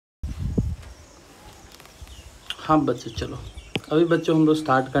हाँ बच्चों, चलो अभी बच्चों हम लोग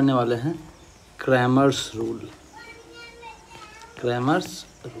स्टार्ट करने वाले हैं क्रैमर्स रूल। क्रैमर्स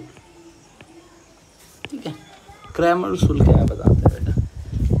रूल, ठीक है। क्रैमर्स रूल क्या है बताते हैं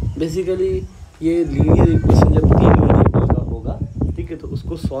बेटा। बेसिकली ये लीनियर इक्वेशन जब 3 वेरिएबल का होगा, ठीक है, तो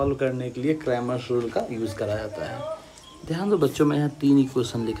उसको सॉल्व करने के लिए क्रैमर्स रूल का यूज़ करा जाता है। ध्यान दो बच्चों, मैं यहाँ 3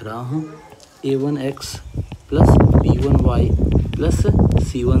 इक्वेशन लिख रहा हूँ। a1x plus b1y plus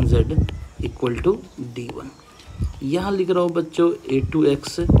c1z equal to d1। यहाँ लिख रहा हूँ बच्चों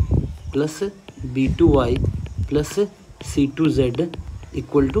a2x plus b2y plus c2z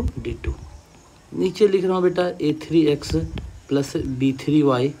equal to d2। नीचे लिख रहा हूँ बेटा a3x plus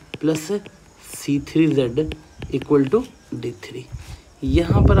b3y plus c3z equal to d3।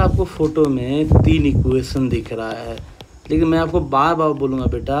 यहाँ पर आपको फ़ोटो में 3 इक्वेशन दिख रहा है, लेकिन मैं आपको बार बार बोलूँगा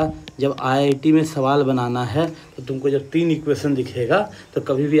बेटा, जब आईआईटी में सवाल बनाना है तो तुमको जब 3 इक्वेशन दिखेगा तो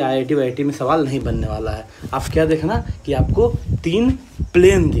कभी भी आईआईटी में सवाल नहीं बनने वाला है। आप क्या देखना कि आपको 3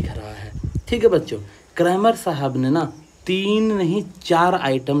 प्लेन दिख रहा है, ठीक है बच्चों। क्रैमर साहब ने ना 3 नहीं 4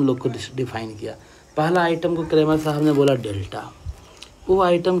 आइटम लोग को डिफाइन किया। पहला आइटम को क्रैमर साहब ने बोला डेल्टा। वो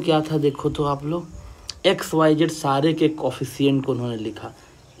आइटम क्या था देखो तो आप लोग, एक्स वाई जेड सारे के कोफिशिएंट को उन्होंने लिखा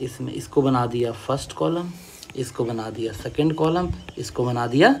इसमें। इसको बना दिया फर्स्ट कॉलम, इसको बना दिया सेकंड कॉलम, इसको बना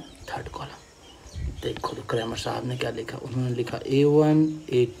दिया थर्ड कॉलम। देखो तो क्रैमर साहब ने क्या लिखा, उन्होंने लिखा A1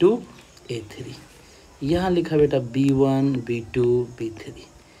 A2 A3। यहाँ लिखा बेटा B1 B2 B3।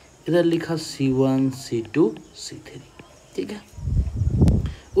 इधर लिखा C1 C2 C3, ठीक है।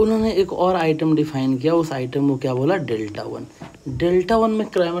 उन्होंने एक और आइटम डिफाइन किया, उस आइटम को क्या बोला, डेल्टा 1। डेल्टा 1 में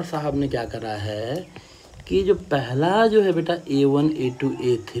क्रैमर साहब ने क्या करा है कि जो पहला जो है बेटा A1 A2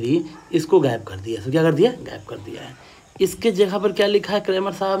 A3 इसको गायब कर दिया। तो क्या कर दिया, गायब कर दिया है। इसके जगह पर क्या लिखा है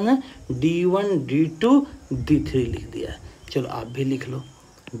क्रैमर साहब ने, D1 D2 D3 लिख दिया है। चलो आप भी लिख लो,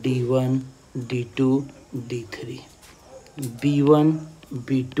 D1 D2 D3, B1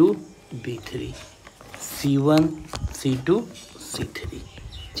 B2 B3, C1 C2 C3।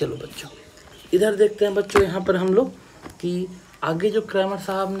 चलो बच्चों इधर देखते हैं बच्चों, यहाँ पर हम लोग कि आगे जो क्रैमर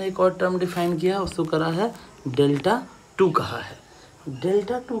साहब ने एक और टर्म डिफाइन किया उसको करा है डेल्टा 2 कहा है।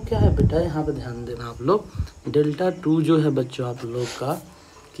 डेल्टा 2 क्या है बेटा, यहाँ पर ध्यान देना आप लोग। डेल्टा 2 जो है बच्चों आप लोग का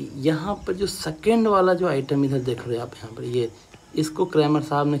कि यहाँ पर जो सेकेंड वाला जो आइटम इधर देख रहे हो आप, यहाँ पर ये इसको क्रैमर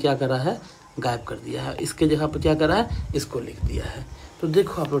साहब ने क्या करा है, गायब कर दिया है। इसके जगह पर क्या करा है, इसको लिख दिया है। तो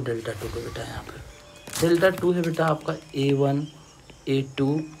देखो आप लोग डेल्टा 2 को बेटा, यहाँ पर डेल्टा 2 है बेटा आपका A1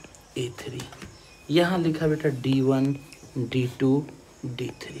 A2 A3। यहाँ लिखा बेटा D1 D2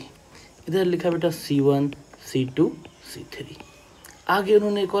 D3। इधर लिखा बेटा C1 C2 C3। आगे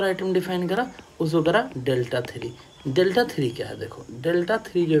उन्होंने एक और आइटम डिफाइन करा, उसको करा डेल्टा 3। डेल्टा 3 क्या है देखो, डेल्टा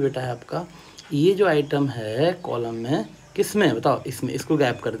 3 जो बेटा है आपका, ये जो आइटम है कॉलम में किसमें बताओ, इसमें। इसको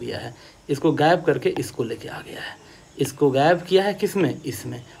गायब कर दिया है, इसको गायब करके इसको लेके आ गया है। इसको गायब किया है किसमें,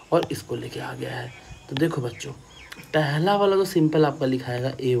 इसमें, और इसको लेके आ गया है। तो देखो बच्चों पहला वाला तो सिंपल आपका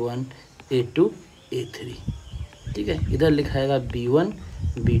लिखाएगा A1 A2 A3, ठीक है। इधर लिखाएगा B1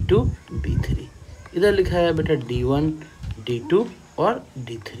 B2 B3। इधर लिखाएगा बेटा D1 D2 और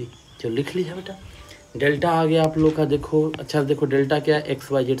D3। चलो लिख लिया बेटा। डेल्टा आ गया आप लोग का, देखो अच्छा देखो डेल्टा क्या है,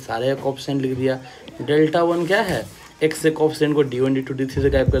 एक्स वाई जेड सारे कोएफिशिएंट लिख दिया। डेल्टा 1 क्या है, एक्स से कोएफिशिएंट को D1 D2 D3 से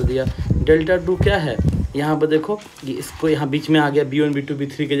गायब कर दिया। डेल्टा 2 क्या है, यहाँ पर देखो ये इसको यहाँ बीच में आ गया B1 B2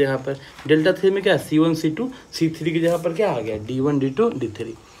 B3 के जगह पर। डेल्टा 3 में क्या है, C1 C2 C3 की जगह पर क्या आ गया, D1 D2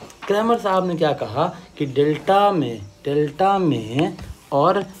 D3। क्रैमर साहब ने क्या कहा कि डेल्टा में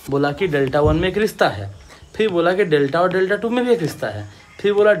और बोला कि डेल्टा 1 में एक रिश्ता है, फिर बोला कि डेल्टा और डेल्टा 2 में भी एक रिश्ता है,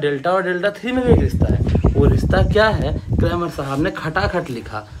 फिर बोला डेल्टा और डेल्टा 3 में भी एक रिश्ता है। वो रिश्ता क्या है, क्रैमर साहब ने खटाखट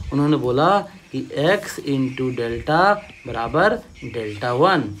लिखा। उन्होंने बोला कि x इंटू डेल्टा बराबर डेल्टा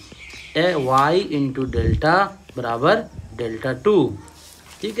 1, y इंटू डेल्टा बराबर डेल्टा 2,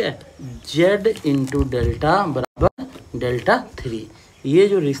 ठीक है, z इंटू डेल्टा बराबर डेल्टा 3। ये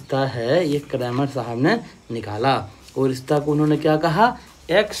जो रिश्ता है ये क्रैमर साहब ने निकाला। वो रिश्ता को उन्होंने क्या कहा,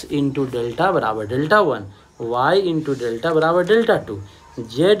 x इंटू डेल्टा बराबर डेल्टा 1, y इंटू डेल्टा बराबर डेल्टा 2,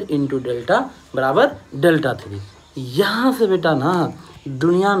 z इंटू डेल्टा बराबर डेल्टा 3। यहाँ से बेटा ना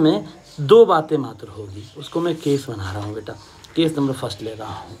दुनिया में 2 बातें मात्र होगी, उसको मैं केस बना रहा हूँ बेटा, केस नंबर फर्स्ट ले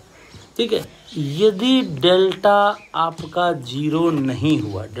रहा हूँ, ठीक है। यदि डेल्टा आपका 0 नहीं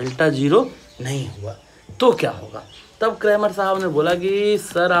हुआ, डेल्टा 0 नहीं हुआ तो क्या होगा। तब क्रैमर साहब ने बोला कि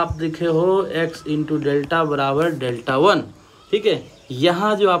सर आप लिखे हो x इंटू डेल्टा बराबर डेल्टा 1, ठीक है।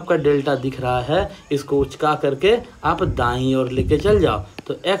 यहाँ जो आपका डेल्टा दिख रहा है इसको उचका करके आप दाईं ओर लेके चल जाओ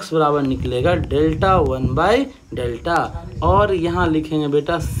तो x बराबर निकलेगा डेल्टा 1 बाई डेल्टा, और यहाँ लिखेंगे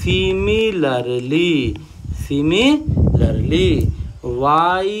बेटा सिमिलरली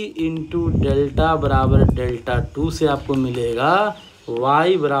वाई इंटू डेल्टा बराबर डेल्टा टू से आपको मिलेगा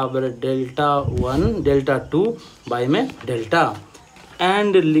वाई बराबर delta one delta two by में डेल्टा,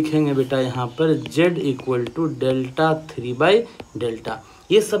 एंड लिखेंगे बेटा यहाँ पर z equal to delta three by delta.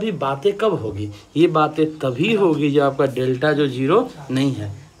 ये सभी बातें कब होगी? ये बातें तभी होगी जब आपका डेल्टा जो जीरो नहीं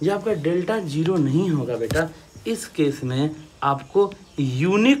है। जब आपका डेल्टा जीरो नहीं होगा बेटा, इस केस में आपको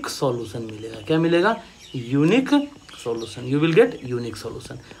यूनिक सॉल्यूशन मिलेगा। क्या मिलेगा? Unique solution. You will get unique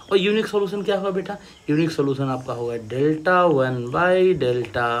solution. और यूनिक सॉल्यूशन क्या होगा बेटा? यूनिक सॉल्यूशन आपका होगा delta one by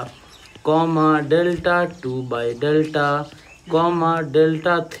delta comma delta two by delta comma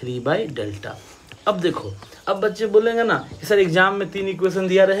delta three by delta. अब देखो, अब बच्चे बोलेंगे ना कि सर एग्जाम में 3 इक्वेशन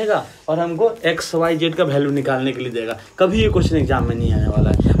दिया रहेगा और हमको एक्स वाई जेड का वैल्यू निकालने के लिए देगा। कभी ये क्वेश्चन एग्जाम में नहीं आने वाला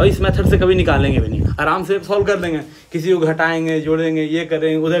है और इस मेथड से कभी निकालेंगे भी नहीं। आराम से सॉल्व कर देंगे, किसी को घटाएंगे, जोड़ेंगे, ये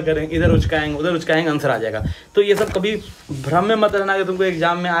करेंगे, उधर करेंगे, इधर उचकाएंगे, आंसर आ जाएगा। तो ये सब कभी भ्रम में मत रहना कि तुमको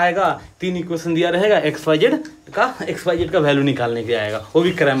एग्जाम में आएगा 3 इक्वेशन दिया रहेगा, एक्स वाई जेड का वैल्यू निकालने के लिए आएगा, वो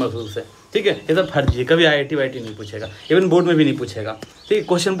भी क्रैमर रूल से। ठीक है, ये सब फर्जी है, कभी IIT वाईटी नहीं पूछेगा, इवन बोर्ड में भी नहीं पूछेगा। ठीक है,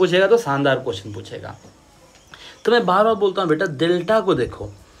 क्वेश्चन पूछेगा तो शानदार क्वेश्चन पूछेगा। तो मैं बार बार बोलता हूँ बेटा, डेल्टा को देखो।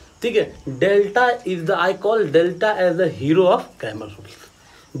 ठीक है, delta is the, I call delta as the hero of Cramer rule.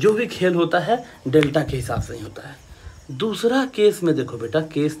 जो भी खेल होता है डेल्टा के हिसाब से ही होता है। दूसरा केस में देखो बेटा,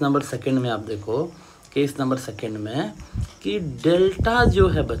 केस नंबर सेकंड में आप देखो, केस नंबर सेकंड में कि डेल्टा जो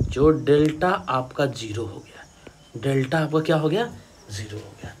है बच्चों, डेल्टा आपका जीरो हो गया। डेल्टा आपका क्या हो गया? जीरो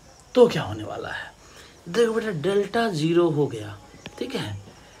हो गया। तो क्या होने वाला है? देखो बेटा, डेल्टा जीरो हो गया, ठीक है,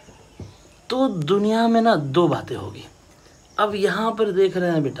 तो दुनिया में ना 2 बातें होगी। अब यहाँ पर देख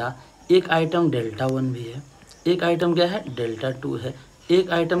रहे हैं बेटा, एक आइटम डेल्टा वन भी है, एक आइटम क्या है? डेल्टा टू है, एक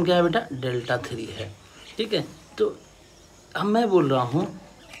आइटम क्या है बेटा? डेल्टा थ्री है। ठीक है, तो अब मैं बोल रहा हूँ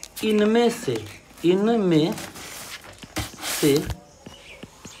इनमें से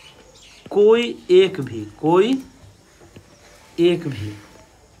कोई एक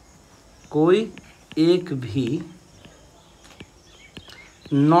भी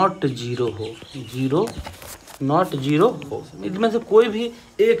नॉट जीरो हो, नॉट जीरो हो, इनमें से कोई भी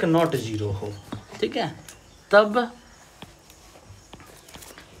एक नॉट जीरो हो। ठीक है, तब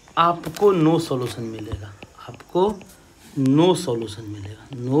आपको नो सॉल्यूशन मिलेगा, आपको नो सॉल्यूशन मिलेगा,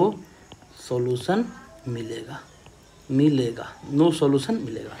 नो सॉल्यूशन मिलेगा, नो सॉल्यूशन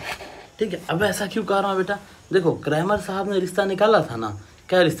मिलेगा। ठीक है, अब ऐसा क्यों कह रहा हूँ बेटा? देखो, क्रैमर साहब ने रिश्ता निकाला था ना,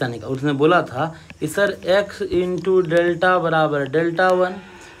 क्या रिश्ता निकाला? उसने बोला था कि सर x इंटू डेल्टा बराबर डेल्टा वन,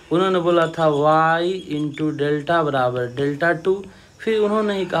 उन्होंने बोला था y इंटू डेल्टा बराबर डेल्टा टू, फिर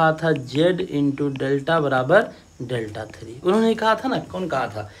उन्होंने ही कहा था z इंटू डेल्टा बराबर डेल्टा थ्री। उन्होंने ही कहा था ना, कौन कहा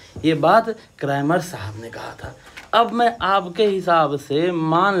था? ये बात क्रैमर साहब ने कहा था। अब मैं आपके हिसाब से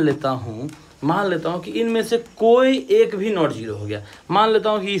मान लेता हूँ कि इनमें से कोई एक भी नॉट जीरो हो गया। मान लेता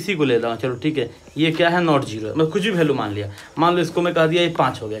हूँ कि इसी को लेता हूँ, चलो ठीक है, ये क्या है? नॉट जीरो है। मैं कुछ भी वैल्यू मान लिया, मान लो इसको मैं कह दिया ये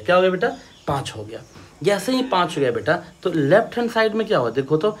 5 हो गया। क्या हो गया बेटा? 5 हो गया। जैसे ही 5 हो गया बेटा, तो लेफ्ट हैंड साइड में क्या हुआ?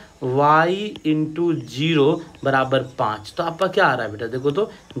 देखो तो y इंटू जीरो बराबर 5। तो आपका क्या आ रहा है बेटा? देखो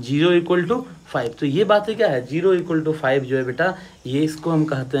तो 0 इक्वल टू 5। तो ये बातें क्या है? 0 इक्वल टू 5 जो है बेटा, ये इसको हम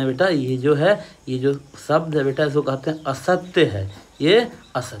कहते हैं बेटा, ये जो है, ये जो शब्द है बेटा, इसको कहते हैं असत्य है, ये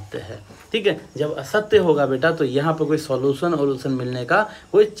असत्य है। ठीक है, जब असत्य होगा बेटा, तो यहाँ पर कोई सॉल्यूशन मिलने का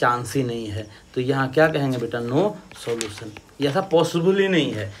कोई चांस ही नहीं है। तो यहाँ क्या कहेंगे बेटा? No solution. ऐसा पॉसिबल ही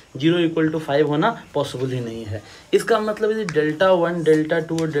नहीं है, 0 इक्वल टू 5 होना पॉसिबल ही नहीं है। इसका मतलब यदि डेल्टा वन, डेल्टा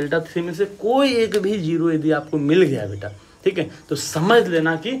टू और डेल्टा थ्री में से कोई एक भी जीरो यदि आपको मिल गया बेटा, ठीक है, तो समझ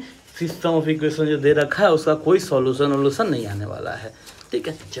लेना कि सिस्टम ऑफ इक्वेशन जो दे रखा है उसका कोई सॉल्यूशन नहीं आने वाला है। ठीक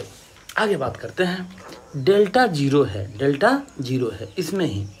है, चलो आगे बात करते हैं। डेल्टा जीरो है, डेल्टा जीरो है,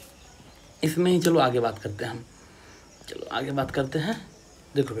 इसमें ही चलो आगे बात करते हैं हम। चलो आगे बात करते हैं।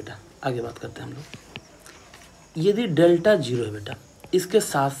 देखो बेटा, आगे बात करते हैं हम लोग। यदि डेल्टा जीरो है बेटा, इसके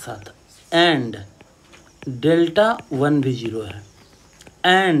साथ साथ एंड डेल्टा वन भी जीरो है,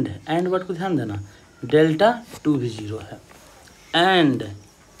 एंड वर्ड को ध्यान देना, डेल्टा टू भी जीरो है, एंड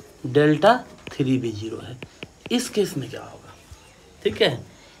डेल्टा थ्री भी जीरो है। इस केस में क्या होगा? ठीक है,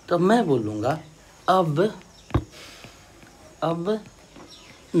 तो मैं बोलूँगा अब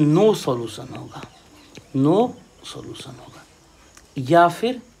नो सॉल्यूशन होगा, नो सॉल्यूशन होगा, या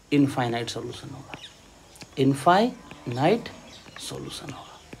फिर इनफाइनाइट सॉल्यूशन होगा, इनफाइनाइट सॉल्यूशन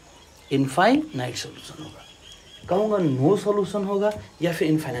होगा, इनफाइनाइट सॉल्यूशन होगा। कहूँगा नो सॉल्यूशन होगा या फिर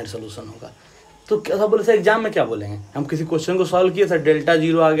इनफाइनाइट सॉल्यूशन होगा। तो क्या बोले सर एग्जाम में क्या बोलेंगे? हम किसी क्वेश्चन को सॉल्व किए, सर डेल्टा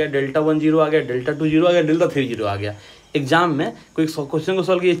जीरो आ गया, डेल्टा वन जीरो आ गया, डेल्टा टू जीरो आ गया, डेल्टा थ्री जीरो आ गया। एग्जाम में कोई क्वेश्चन को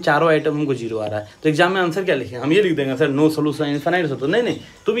सॉल्व किया, चारों आइटम हमको 0 आ रहा है, तो एग्जाम में आंसर क्या लिखेंगे? हम ये लिख देंगे sir no solution infinite solution. नहीं,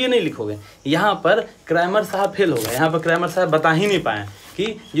 तुम ये नहीं लिखोगे। यहाँ पर क्रैमर साहब फेल होगा, यहाँ पर क्रैमर साहब बता ही नहीं पाए कि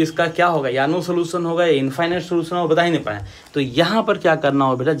जिसका क्या होगा, या नो सोल्यूशन होगा या इनफाइनाइट सोल्यूशन होगा, बता ही नहीं पाए। तो यहाँ पर क्या करना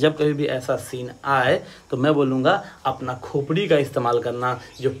हो बेटा, जब कभी भी ऐसा सीन आए तो मैं बोलूँगा अपना खोपड़ी का इस्तेमाल करना,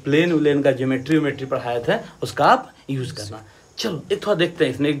 जो प्लेन का ज्योमेट्री पढ़ाए थे उसका आप यूज़ करना। चलो एक थोड़ा देखते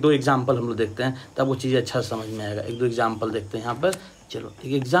हैं इसमें, 1-2 एग्जाम्पल हम लोग देखते हैं, तब वो चीज़ें अच्छा समझ में आएगा। 1-2 एग्जाम्पल देखते हैं यहाँ पर। चलो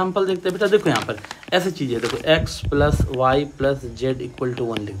एक एग्जाम्पल देखते हैं बेटा। देखो यहाँ पर ऐसी चीज़ें देखो, x + y + z =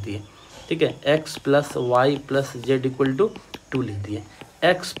 1 लिख दिए, ठीक है। x + y + z = 2 लिख दिए,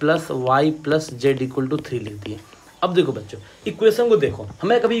 x + y + z = 3 लिख दिए। अब देखो बच्चों इक्वेशन को देखो,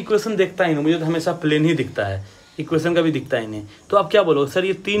 हमें कभी इक्वेशन दिखता ही नहीं, मुझे तो हमेशा प्लेन ही दिखता है, इक्वेशन का भी दिखता ही नहीं। तो आप क्या बोलोगे सर,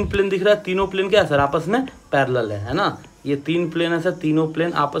 ये 3 प्लेन दिख रहा है, तीनों प्लेन क्या है सर, आपस में पैरेलल है ना। ये 3 प्लेन है सर, तीनों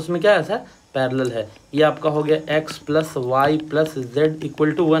प्लेन आपस में क्या है सर, पैरेलल है। ये आपका हो गया x + y + z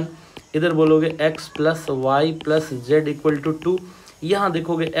 = 1, इधर बोलोगे x + y + z = 2, यहाँ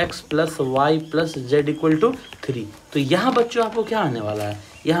देखोगे x + y + z = 3। तो यहाँ बच्चों आपको क्या आने वाला है,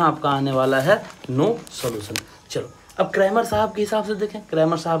 यहाँ आपका आने वाला है नो सॉल्यूशन। चलो अब क्रैमर साहब के हिसाब से देखें,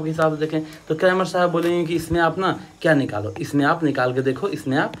 क्रैमर साहब के हिसाब से देखें तो क्रैमर साहब बोलेंगे कि इसमें आप ना क्या निकालो, इसमें आप निकाल के देखो,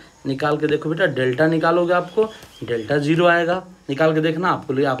 इसमें आप निकाल के देखो बेटा, डेल्टा निकालोगे आपको डेल्टा 0 आएगा, निकाल के देखना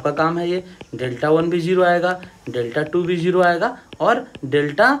आपको लिए आपका काम है ये। डेल्टा 1 भी 0 आएगा, डेल्टा 2 भी 0 आएगा और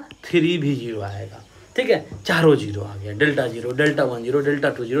डेल्टा 3 भी 0 आएगा, ठीक है। चारों 0 आ गया, डेल्टा 0, डेल्टा 1 0, डेल्टा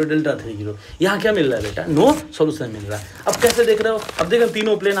 2 0, डेल्टा 3 0। यहाँ क्या मिल रहा है बेटा, नो सॉल्यूशन मिल रहा है। अब कैसे देख रहे हो, अब देखो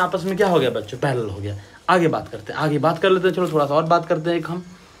तीनों प्लेन आपस में क्या हो गया बच्चों, पैरेलल हो गया। आगे बात करते हैं, आगे बात कर लेते हैं, चलो थोड़ा सा और बात करते हैं एक हम,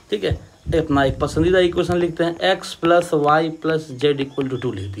 ठीक है। अपना एक पसंदीदा इक्वेशन लिखते हैं, x + y + z =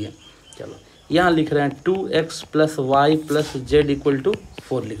 2 लिख दिए। चलो यहाँ लिख रहे हैं 2x + y + z =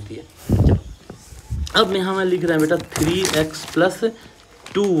 4 लिख दिए। चलो अब यहाँ में लिख रहे हैं बेटा 3x +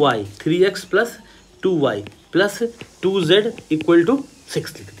 2y, 3x + 2y + 2z =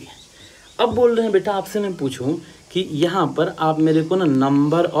 6 लिख दिए। अब बोल रहे हैं बेटा आपसे मैं पूछूं कि यहाँ पर आप मेरे को ना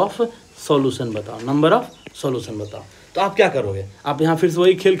नंबर ऑफ सॉल्यूशन बताओ, नंबर ऑफ सॉल्यूशन बताओ। तो आप क्या करोगे, आप यहाँ फिर से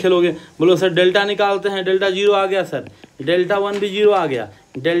वही खेल खेलोगे, बोलो सर डेल्टा निकालते हैं, डेल्टा 0 आ गया सर, डेल्टा 1 भी 0 आ गया,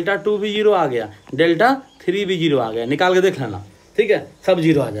 डेल्टा 2 भी 0 आ गया, डेल्टा 3 भी 0 आ गया, निकाल के देख लेना, ठीक है, सब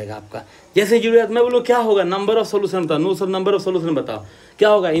 0 आ जाएगा आपका। जैसे 0 मैं बोलो क्या होगा, नंबर ऑफ सॉल्यूशन बताओ, नो सब नंबर ऑफ सॉल्यूशन बताओ, क्या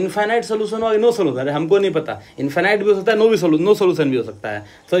होगा, इनफाइनाइट सॉल्यूशन होगा, नो सॉल्यूशन। अरे हमको नहीं पता, इनफाइनाइट भी हो सकता है, नो सॉल्यूशन भी हो सकता है,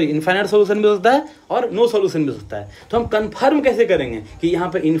 सॉरी इनफाइनाइट सॉल्यूशन भी हो सकता है और नो सॉल्यूशन भी हो सकता है। तो हम कंफर्म कैसे करेंगे कि यहाँ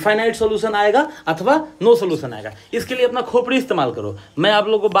पे इनफाइनाइट सॉल्यूशन आएगा अथवा नो सॉल्यूशन आएगा? इसके लिए अपना खोपड़ी इस्तेमाल करो। मैं आप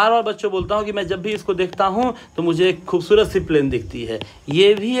लोगों को बार बार बच्चों बोलता हूँ कि मैं जब भी इसको देखता हूँ तो मुझे एक खूबसूरत सी प्लेन दिखती है,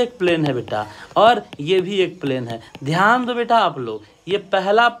 ये भी एक प्लेन है बेटा और ये भी एक प्लेन है। ध्यान दो बेटा आप लोग, ये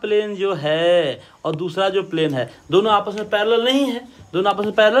पहला प्लेन जो है और दूसरा जो प्लेन है दोनों आपस में पैरेलल नहीं है, दोनों आपस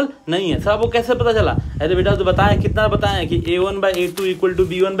में पैरेलल नहीं है। सर आपको कैसे पता चला? अरे बेटा तो बताएं, कितना बताएं कि a1/a2 =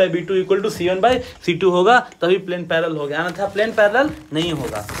 b1/b2 = c1/c2 होगा, तभी प्लेन पैरेलल हो गया, अन्यथा प्लेन पैरेलल नहीं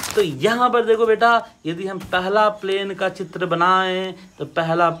होगा। तो यहाँ पर देखो बेटा, यदि हम पहला प्लेन का चित्र बनाएं तो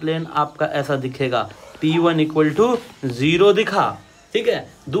पहला प्लेन आपका ऐसा दिखेगा, p1 = 0 दिखा, ठीक है।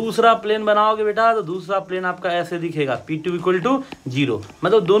 दूसरा प्लेन बनाओगे बेटा तो दूसरा प्लेन आपका ऐसे दिखेगा, p2 = 0,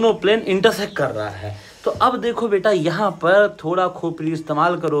 मतलब दोनों प्लेन इंटरसेक्ट कर रहा है। तो अब देखो बेटा यहाँ पर थोड़ा खोपड़ी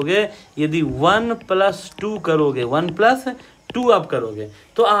इस्तेमाल करोगे, यदि 1 + 2 करोगे, 1 + 2 आप करोगे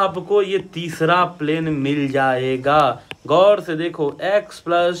तो आपको ये तीसरा प्लेन मिल जाएगा। गौर से देखो, x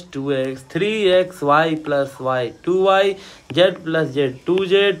 + 2x, 3x, y + y, 2y, z + z,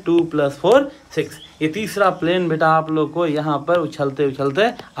 2z, 2 + 4, 6। ये तीसरा प्लेन बेटा आप लोग को यहाँ पर उछलते उछलते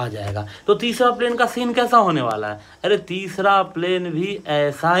आ जाएगा। तो तीसरा प्लेन का सीन कैसा होने वाला है? अरे तीसरा प्लेन भी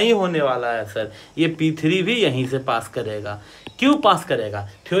ऐसा ही होने वाला है सर, ये p3 भी यहीं से पास करेगा। क्यों पास करेगा?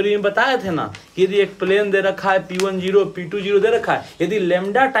 थ्योरी में बताए थे ना कि यदि एक प्लेन दे रखा है p1 0, p2 0 दे रखा है, यदि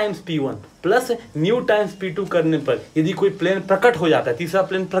lambda times p1 plus mu times p2 करने पर यदि कोई प्लेन प्रकट हो जाता है, तीसरा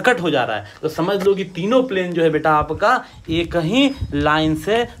प्लेन प्रकट हो जा रहा है, तो समझ लो कि तीनों प्लेन जो है बेटा आपका एक ही लाइन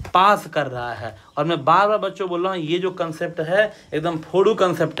से पास कर रहा है। और मैं बार बार बच्चों बोल रहा हूँ, ये जो कंसेप्ट है एकदम फोड़ू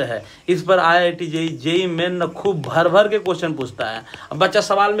कंसेप्ट है। इस पर IIT जेईई मेन न खूब भर भर के क्वेश्चन पूछता है। अब बच्चा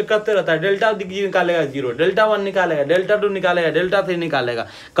सवाल में करते रहता है, डेल्टा निकालेगा 0, डेल्टा 1 निकालेगा, डेल्टा 2 निकालेगा, डेल्टा 3 निकालेगा,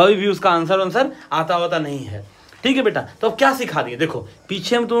 कभी भी उसका आंसर आता होता नहीं है। ठीक है बेटा, तो अब क्या सिखा दिए? देखो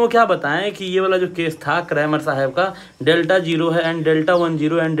पीछे हम तुमको क्या बताएं कि ये वाला जो केस था क्रैमर साहब का, डेल्टा 0 है and delta 1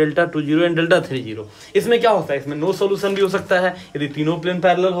 0 and delta 2 0 and delta 3 0। इसमें क्या होता है? इसमें नो सॉल्यूशन भी हो सकता है यदि तीनों प्लेन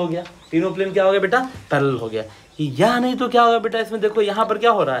पैरेलल हो गया। तीनों प्लेन क्या हो गया बेटा? पैरेलल हो गया। या नहीं तो क्या होगा बेटा? इसमें देखो यहाँ पर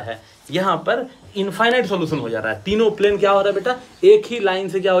क्या हो रहा है, यहाँ पर इनफाइनाइट सॉल्यूशन हो जा रहा है। तीनों प्लेन क्या हो रहा है बेटा? एक ही लाइन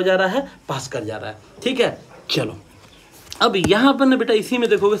से क्या हो जा रहा है? पास कर जा रहा है। ठीक है, चलो अब यहाँ पर ना बेटा इसी में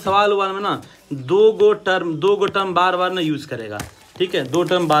देखोगे सवाल उवाल में ना दो गो टर्म बार बार ना यूज करेगा, ठीक है, 2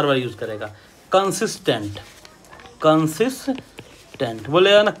 टर्म बार बार यूज करेगा। कंसिस्टेंट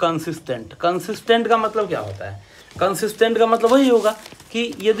बोलेगा ना कंसिस्टेंट। कंसिस्टेंट का मतलब क्या होता है? कंसिस्टेंट का मतलब वही होगा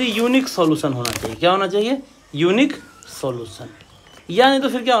कि यदि यूनिक सॉल्यूशन होना चाहिए, क्या होना चाहिए? यूनिक सॉल्यूशन, या नहीं तो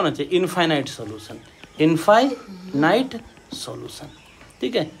फिर क्या होना चाहिए? इनफाइनाइट सॉल्यूशन, इनफाइनाइट सॉल्यूशन,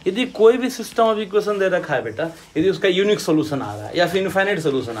 ठीक है। यदि कोई भी सिस्टम ऑफ इक्वेशन दे रखा है बेटा, यदि उसका यूनिक सॉल्यूशन आ रहा है या फिर इनफाइनाइट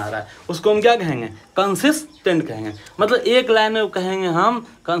सॉल्यूशन आ रहा है, उसको हम क्या कहेंगे? कंसिस्टेंट कहेंगे। मतलब एक लाइन में कहेंगे हम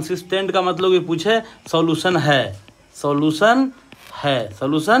कंसिस्टेंट का मतलब ये पूछे सॉल्यूशन है, सॉल्यूशन है,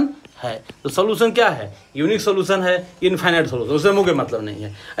 तो सॉल्यूशन क्या है? यूनिक सॉल्यूशन है, इनफाइनाइट सॉल्यूशन, उससे मुझे मतलब नहीं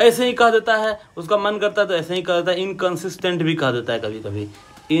है। ऐसे ही कह देता है, उसका मन करता है तो ऐसे ही कह देता है। इनकंसिस्टेंट भी कह देता है कभी कभी,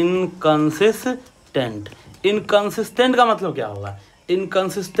 इनकंसिस्टेंट। इनकंसिस्टेंट का मतलब क्या होगा?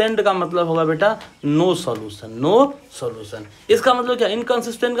 इनकंसिस्टेंट का मतलब होगा बेटा नो सॉल्यूशन। इसका मतलब क्या?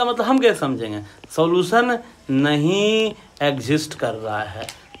 इनकंसिस्टेंट का मतलब हम कैसे समझेंगे? सॉल्यूशन नहीं एग्जिस्ट कर रहा है,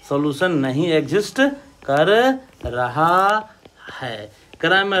 सॉल्यूशन नहीं एग्जिस्ट कर रहा है।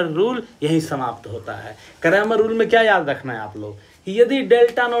 क्रैमर रूल यही समाप्त होता है। क्रैमर रूल में क्या याद रखना है आप लोग? यदि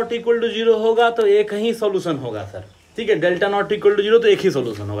डेल्टा नॉट इक्वल टू 0 होगा तो एक ही सॉल्यूशन होगा सर, ठीक है। डेल्टा नॉट इक्वल टू 0 तो एक ही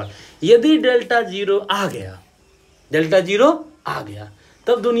सॉल्यूशन होगा। यदि डेल्टा 0 आ गया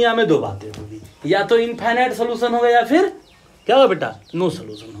तब दुनिया में 2 बातें होगी, या तो इनफाइनाइट सॉल्यूशन होगा या फिर क्या होगा बेटा? नो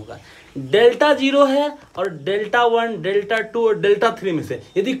सॉल्यूशन होगा। डेल्टा 0 है और डेल्टा 1, डेल्टा 2 और डेल्टा 3 में से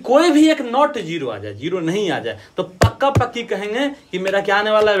यदि कोई भी एक नॉट 0 आ जाए, 0 नहीं आ जाए, तो पक्का पक्की कहेंगे कि मेरा क्या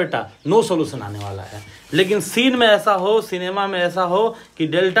आने वाला है बेटा? नो सॉल्यूशन आने वाला है। लेकिन सीन में ऐसा हो, सिनेमा में ऐसा हो कि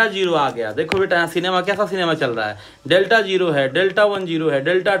डेल्टा 0 आ गया। देखो बेटा यहाँ सिनेमा कैसा सिनेमा चल रहा है? डेल्टा 0 है, डेल्टा 1 0 है,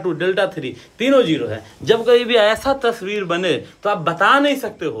 डेल्टा 2, डेल्टा 3 तीनों 0 है। जब कहीं भी ऐसा तस्वीर बने तो आप बता नहीं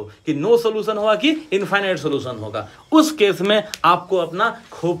सकते हो कि नो सॉल्यूशन होगा कि इनफाइनाइट सॉल्यूशन होगा। उस केस में आपको अपना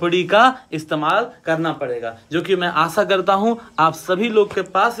खोपड़ी का इस्तेमाल करना पड़ेगा, जो कि मैं आशा करता हूं आप सभी लोग के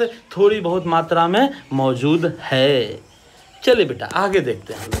पास थोड़ी बहुत मात्रा में मौजूद है। चलिए बेटा आगे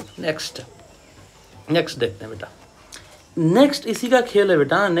देखते हैं हम लोग। नेक्स्ट देखते हैं बेटा। नेक्स्ट इसी का खेल है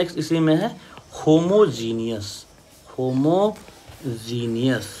बेटा। नेक्स्ट इसी में है homogeneous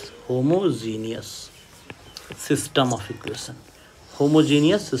system of equation.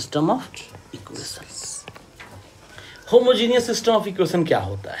 Homogeneous system of equation. Homogeneous system of equation क्या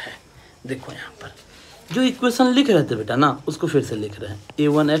होता है? देखो यहाँ पर जो इक्वेशन लिख रहे थे बेटा ना, उसको फिर से लिख रहे हैं।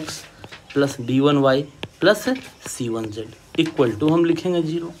 a1x plus b1y plus c1z equal to हम लिखेंगे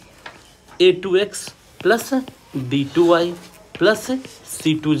 0। a2x plus b2y plus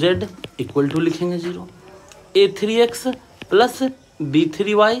c2z equal to लिखेंगे 0। a3x plus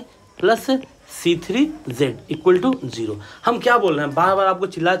b3y plus c3z equal to 0। हम क्या बोल रहे हैं? बार बार आपको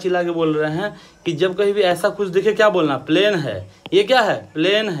चिल्ला के बोल रहे हैं कि जब कहीं भी ऐसा कुछ दिखे क्या बोलना? प्लेन है। ये क्या है?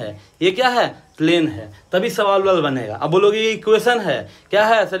 प्लेन है। ये क्या है? प्लेन है। तभी सवाल वाल बनेगा। अब बोलोगे ये इक्वेशन है। क्या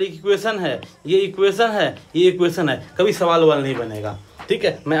है सर? इक्वेशन है। ये इक्वेशन है, ये इक्वेशन है। कभी सवाल वाल नहीं बनेगा, ठीक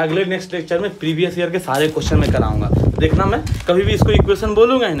है। मैं अगले नेक्स्ट लेक्चर में प्रीवियस ईयर के सारे क्वेश्चन में कराऊंगा। देखना मैं कभी भी इसको इक्वेशन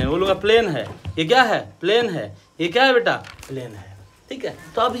बोलूंगा ही नहीं, बोलूंगा प्लेन है। ये क्या है? प्लेन है। ये क्या है बेटा? प्लेन है, ठीक है।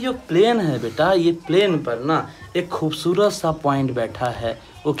 तो अब ये प्लेन है बेटा, ये प्लेन पर ना एक खूबसूरत सा पॉइंट बैठा है।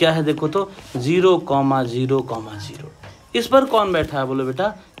 वो क्या है? देखो तो 0,0,0। इस पर कौन बैठा है? बोलो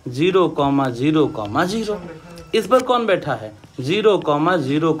बेटा 0,0,0। इस पर कौन बैठा है?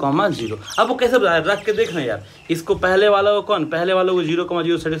 0,0,0। अब वो कैसे बता? रख के देखना यार। इसको पहले वाला को कौन? पहले वाले को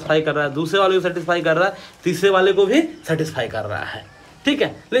 0,0 सेटिस्फाई कर रहा है, दूसरे वाले को सेटिस्फाई कर रहा है, तीसरे वाले को भी सेटिस्फाई कर रहा है, ठीक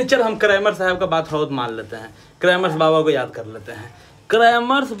है। लेकिन चल हम क्रैमर साहब का बात बहुत मान लेते हैं। क्रैमर्स बाबा को याद कर लेते हैं।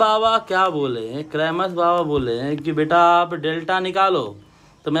 क्रैमर्स बाबा क्या बोले? क्रैमर्स बाबा बोले कि बेटा आप डेल्टा निकालो।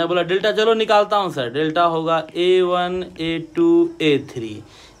 तो मैं बोला डेल्टा चलो निकालता हूँ सर। डेल्टा होगा a1 a2 a3।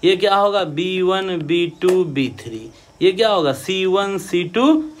 ये क्या होगा? b1 b2 b3। ये क्या होगा? c1 c2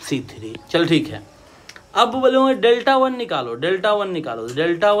 c3। चल ठीक है। अब बोलोगे डेल्टा 1 निकालो। डेल्टा 1 निकालो।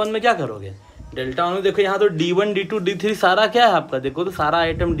 डेल्टा 1 में क्या करोगे? डेल्टा 1 में देखो यहाँ तो d1 d2 d3 सारा क्या है आपका? देखो तो सारा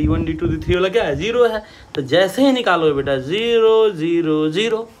आइटम d1 d2 d3 वाला क्या है? 0 है। तो जैसे ही निकालो बेटा 0 0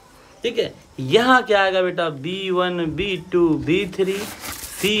 0, ठीक है। यहाँ क्या आएगा बेटा? b1 b2 b3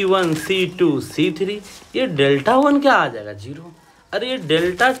 c1 c2 c3। ये डेल्टा 1 क्या आ जाएगा? 0। अरे ये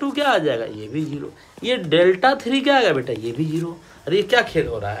डेल्टा 2 क्या आ जाएगा? ये भी 0। ये डेल्टा 3 क्या आएगा बेटा? ये भी 0। अरे ये क्या खेल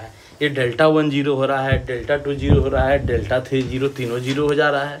हो रहा है? ये डेल्टा 1 0 हो रहा है, डेल्टा 2 0 हो रहा है, डेल्टा 3 0, तीनों 0 हो जा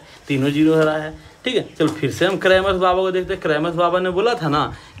रहा है, तीनों 0 हो रहा है, ठीक है। चलो फिर से हम क्रैमर्स बाबा को देखते हैं। क्रैमर्स बाबा ने बोला था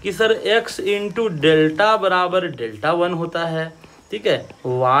ना कि सर x इंटू डेल्टा बराबर डेल्टा 1 होता है, ठीक है।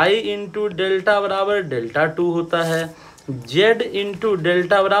 y इंटू डेल्टा बराबर डेल्टा 2 होता है, z इंटू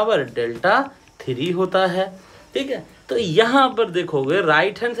डेल्टा बराबर डेल्टा 3 होता है। ठीक है। तो यहाँ पर देखोगे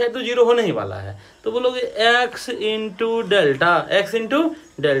राइट हैंड साइड तो जीरो होने ही वाला है, तो बोलोगे x इंटू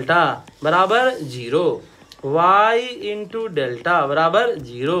डेल्टा बराबर जीरो, y इंटू डेल्टा बराबर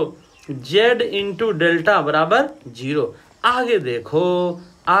जीरो, z इंटू डेल्टा बराबर जीरो। आगे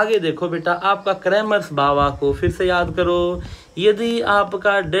देखो बेटा, आपका क्रैमर्स बाबा को फिर से याद करो। यदि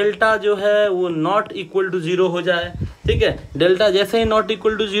आपका डेल्टा जो है वो नॉट इक्वल टू जीरो हो जाए, ठीक है, डेल्टा जैसे ही नॉट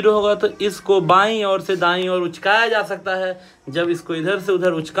इक्वल टू जीरो होगा तो इसको बाईं ओर से दाईं ओर उचकाया जा सकता है। जब इसको इधर से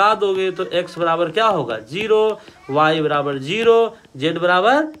उधर उचका दोगे तो x बराबर क्या होगा जीरो, y बराबर जीरो, z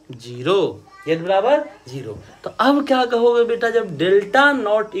बराबर जीरो। तो अब क्या कहोगे बेटा, जब delta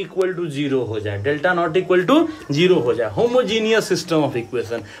not equal to zero हो जाए, homogeneous system of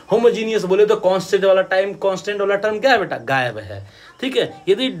equation. Homogeneous बोले तो कांस्टेंट वाला टर्म क्या है बेटा, गायब है, ठीक है।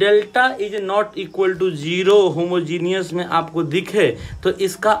 यदि delta is not equal to zero homogeneous में आपको दिखे तो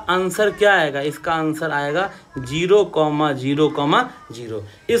इसका आंसर क्या आएगा, इसका आंसर आएगा 0,0,0।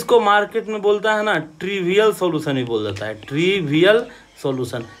 इसको मार्केट में बोलता है ना ट्रिवियल सॉल्यूशन ही बोल देता है, ट्रिवियल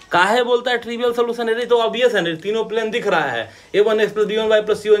सॉल्यूशन। काहे बोलता है ट्रिवियल सॉल्यूशन? अरे तो ऑब्वियस है, तीनों प्लेन दिख रहा है, a1x + b1y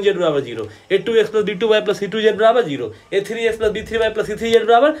 + c1z बराबर जीरो, a2x + b2y + c2z बराबर जीरो, a3x + b3y + c3z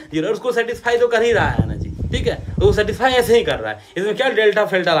बराबर जीरो। और उसको सेटिस्फाई तो कर ही रहा है ना जी, ठीक है, तो वो सेटिस्फाई ऐसे ही कर रहा है। इसमें क्या डेल्टा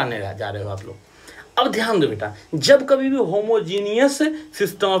फेल्टा लाने जा रहे हो आप लोग। अब ध्यान दो बेटा, जब कभी भी होमोजीनियस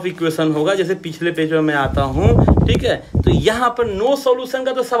सिस्टम ऑफ इक्वेशन होगा, जैसे पिछले पेज में मैं आता हूं, ठीक है, तो यहाँ पर नो सॉल्यूशन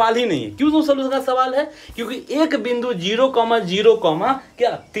का तो सवाल ही नहीं है। क्यों नो सॉल्यूशन का सवाल है? क्योंकि एक बिंदु 0,0,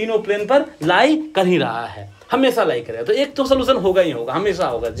 क्या तीनों प्लेन पर लाई कर ही रहा है, हमेशा लाई करेगा, तो एक तो सॉल्यूशन होगा ही होगा, हमेशा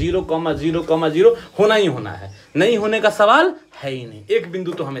होगा, 0,0,0 होना ही होना है, नहीं होने का सवाल है ही नहीं, एक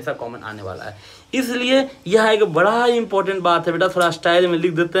बिंदु तो हमेशा कॉमन आने वाला है। इसलिए यह एक बड़ा इंपॉर्टेंट बात है बेटा, थोड़ा स्टाइल में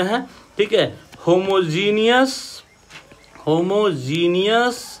लिख देते हैं, ठीक है। Homogeneous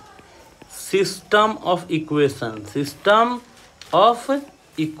system of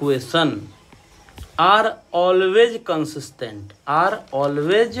equation are always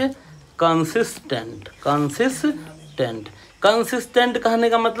consistent कहने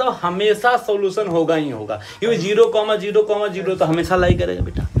का मतलब हमेशा सॉल्यूशन होगा ही होगा, क्योंकि 0,0,0 तो हमेशा लाई करेगा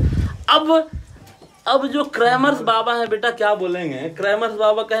बेटा। अब जो क्रैमर्स बाबा है बेटा क्या बोलेंगे, क्रैमर्स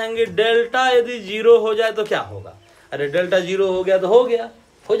बाबा कहेंगे डेल्टा यदि जीरो हो जाए तो क्या होगा। अरे डेल्टा जीरो हो गया तो हो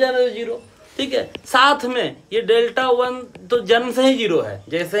जाना तो जीरो, ठीक है। साथ में ये डेल्टा 1 तो जन्म से ही जीरो है,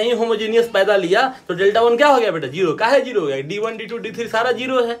 जैसे ही होमोजीनियस पैदा लिया तो डेल्टा 1 क्या हो गया बेटा, जीरो। काहे जीरो हो गया, D1 D2 D3 सारा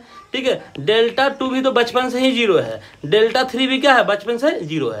जीरो है, ठीक है। डेल्टा 2 भी तो बचपन से ही जीरो है, डेल्टा 3 भी क्या है, बचपन से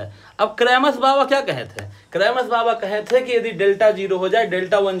जीरो है। अब क्रैमर्स बाबा क्या कहे थे, क्रैमर्स बाबा कहे थे कि यदि डेल्टा जीरो हो जाए,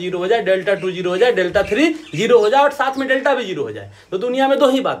 डेल्टा 1 जीरो हो जाए, डेल्टा 2 जीरो हो जाए, डेल्टा 3 जीरो हो जाए और साथ में डेल्टा भी जीरो हो जाए, तो दुनिया में दो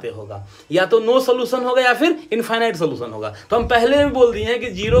ही बातें होगा, या तो नो सोल्यूशन होगा या फिर इनफाइनाइट सोल्यूशन होगा। तो हम पहले भी बोल दिए हैं कि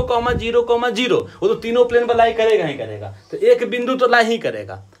 0,0,0 वो तो तीनों प्लेन पर लाई करेगा ही करेगा, तो एक बिंदु तो लाई ही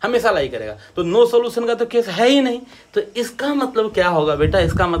करेगा, हमेशा लाई करेगा, तो नो सोल्यूशन का तो केस है ही नहीं। तो इसका मतलब क्या होगा बेटा,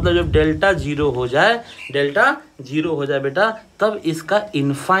 इसका मतलब जब डेल्टा जीरो हो जाए बेटा, तब इसका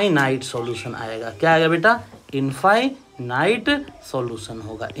इनफाइनाइट सॉल्यूशन आएगा। क्या आएगा बेटा, इनफाइनाइट सॉल्यूशन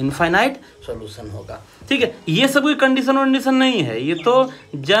होगा, ठीक है। ये सब कोई कंडीशन नहीं है, ये तो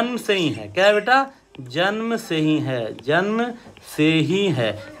जन्म से ही है। क्या है बेटा, जन्म से ही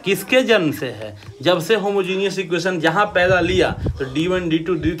है। किसके जन्म से है, जब से होमोजीनियस इक्वेशन जहां पैदा लिया तो D1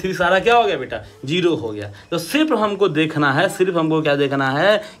 D2 D3 सारा क्या हो गया बेटा, जीरो हो गया। तो सिर्फ हमको क्या देखना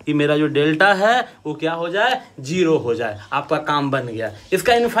है कि मेरा जो डेल्टा है वो क्या हो जाए, जीरो हो जाए, आपका काम बन गया।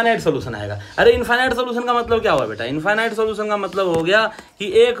 इसका इनफाइनाइट सोल्यूशन आएगा। अरे इनफाइनाइट सोल्यूशन का मतलब क्या हुआ बेटा, इनफाइनाइट सोल्यूशन का मतलब हो गया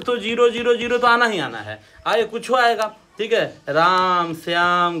कि एक तो 0,0,0 तो आना ही आना है, आगे कुछ आएगा, ठीक है, राम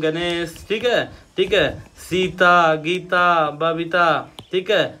श्याम गणेश, ठीक है, सीता गीता बबीता,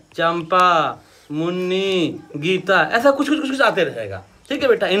 ठीक है, चंपा मुन्नी गीता, ऐसा कुछ आते रहेगा, ठीक है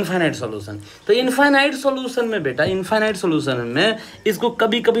बेटा, इनफाइनाइट सॉल्यूशन। तो इनफाइनाइट सॉल्यूशन में इसको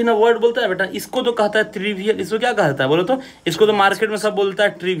कभी ना वर्ड बोलता है बेटा, इसको तो कहता है ट्रिवियल। इसको क्या कहता है बोलो तो, इसको तो मार्केट में सब बोलता है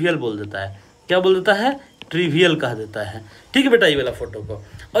ट्रिवियल बोल देता है। क्या बोल देता है, ट्रिवियल कह देता है, ठीक है बेटा, ये वाला फोटो को।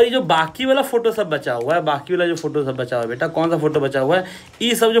 और ये जो बाकी वाला फोटो सब बचा हुआ है, बेटा, कौन सा फोटो बचा हुआ है,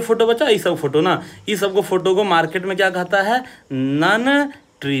 ये सब जो फोटो बचा, ये सब फोटो ना, ये सबको फोटो को मार्केट में क्या कहता है, नॉन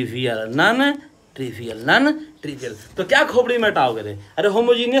ट्रिवियल। तो क्या खोपड़ी में हटाओगे रे। अरे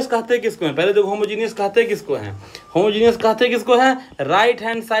होमोजीनियस कहते किसको है, पहले देखो होमोजीनियस कहते किसको है, राइट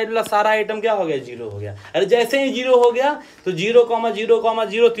हैंड साइड वाला सारा आइटम क्या हो गया, जीरो हो गया। अरे जैसे ही जीरो हो गया तो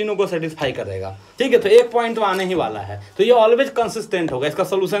 0,0,0 तीनों को सेटिस्फाई करेगा, ठीक है। तो एक पॉइंट तो आने ही वाला है, तो ये ऑलवेज कंसिस्टेंट होगा, इसका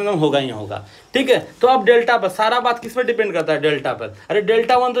सोल्यूशन होगा ही होगा, ठीक है। तो अब डेल्टा पर सारा बात किस पर डिपेंड करता है, डेल्टा पर। अरे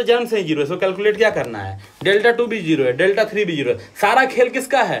डेल्टा 1 तो जन्म से ही जीरो है, इसको कैलकुलेट क्या करना है, डेल्टा 2 भी जीरो है, डेल्टा 3 भी जीरो है, सारा खेल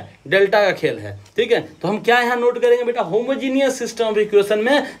किसका है, डेल्टा का खेल है, ठीक है। तो हम क्या यहाँ यहाँ नोट करेंगे बेटा, होमोजीनियस सिस्टम ऑफ इक्वेशन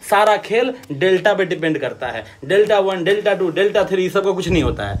में सारा खेल डेल्टा पे डिपेंड करता है। डेल्टा 1, डेल्टा 2, डेल्टा 3 सबका कुछ नहीं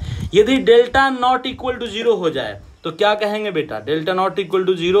होता है। यदि डेल्टा नॉट इक्वल टू 0 हो जाए तो क्या कहेंगे बेटा, डेल्टा नॉट इक्वल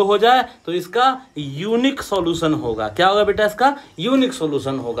टू 0 हो जाए तो इसका यूनिक सॉल्यूशन होगा। क्या होगा बेटा, इसका यूनिक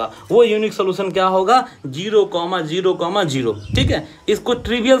सॉल्यूशन होगा। वो यूनिक सॉल्यूशन क्या होगा, 0,0,0। ठीक है, इसको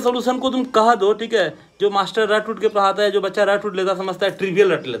ट्रिवियल सॉल्यूशन को तुम कह दो, ठीक है, जो मास्टर रट उठ के पढ़ाता है, जो बच्चा रट उठ लेता समझता है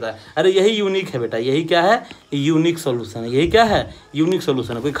ट्रिवियल रट लेता है। अरे यही यूनिक है बेटा, यही क्या है, यूनिक सॉल्यूशन है। यही क्या है, यूनिक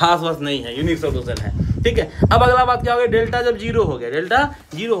सॉल्यूशन है, कोई खास बात नहीं है, यूनिक सॉल्यूशन है। ठीक है, अब अगला बात क्या हो गया, डेल्टा जब 0 हो गया, डेल्टा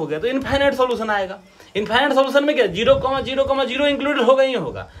 0 हो गया तो इनफाइनाइट सॉल्यूशन आएगा। इनफाइनाइट सॉल्यूशन में क्या 0,0,0 इंक्लूडेड होगा ही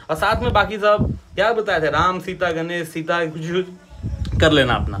होगा, और साथ में बाकी सब क्या बताए थे, राम सीता गणेश सीता कुछ कर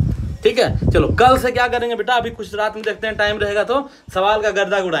लेना अपना। ठीक है, चलो कल से क्या करेंगे बेटा, अभी कुछ रात में देखते हैं, टाइम रहेगा तो सवाल का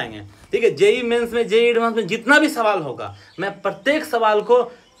गर्दा उड़ाएंगे। ठीक है, जेई मेंस में, जेई एडवांस में जितना भी सवाल होगा मैं प्रत्येक सवाल को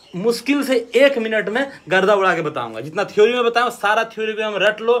मुश्किल से 1 मिनट में गर्दा उड़ा के बताऊंगा। जितना थ्योरी में बताऊं सारा थ्योरी को हम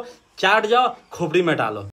रट लो, चाट जाओ, खोपड़ी में डालो।